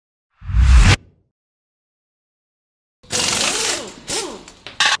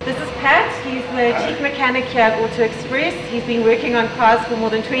Pat. He's the chief mechanic here at Auto Express. He's been working on cars for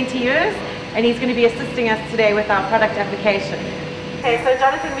more than 20 years and he's going to be assisting us today with our product application. Okay, so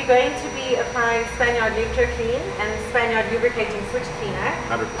Jonathan, we're going to be applying Spanjaard Lectro Clean and Spanjaard Lubricating Switch Cleaner.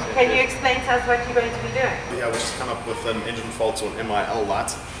 100%. Can you explain to us what you're going to be doing? Yeah, we just come up with an engine fault or an MIL light.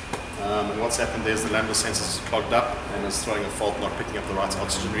 And what's happened there is the lambda sensor is clogged up and is throwing a fault, not picking up the right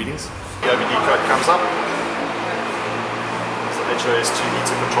oxygen readings. The OBD code comes up. It's the HOS2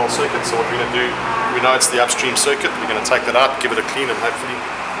 heater control circuit. So what we're going to do, we know it's the upstream circuit. We're going to take that out, give it a clean, and hopefully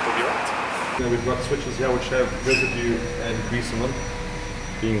it'll be right. Now we've got switches here which have residue and grease in them,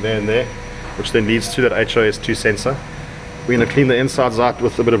 being there and there, which then leads to that HOS2 sensor. We're going to clean the insides out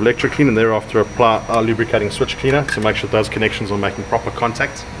with a bit of Lectro Clean and thereafter apply our lubricating switch cleaner to make sure those connections are making proper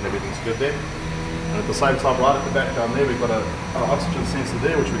contact and everything's good there. And at the same time, right at the back down there, we've got our oxygen sensor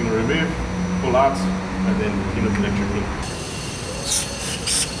there, which we're going to remove, pull out, and then clean with Lectro Clean.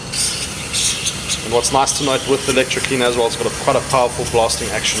 And what's nice to note with the Lectro Clean as well, it's got quite a powerful blasting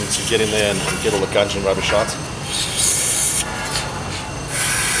action to get in there and get all the gunge and rubbish out.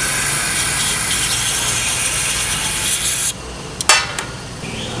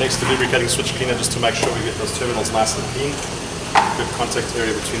 Next, the lubricating switch cleaner, just to make sure we get those terminals nice and clean. Good contact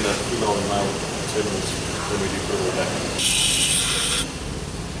area between the female and male terminals when we do put it all back.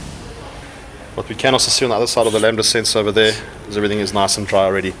 What we can also see on the other side of the lambda sensor over there is everything is nice and dry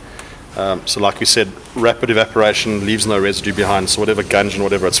already. So like we said, rapid evaporation leaves no residue behind, so whatever gunge and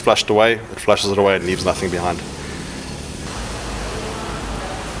whatever it's flushed away, it flushes it away and leaves nothing behind.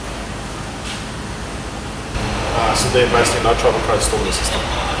 So then basically no travel code stored in the system.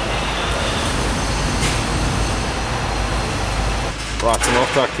 Right, and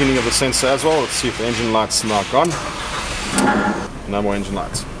after our cleaning of the sensor as well, let's see if the engine light's now gone. No more engine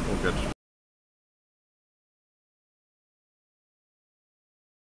lights, all good.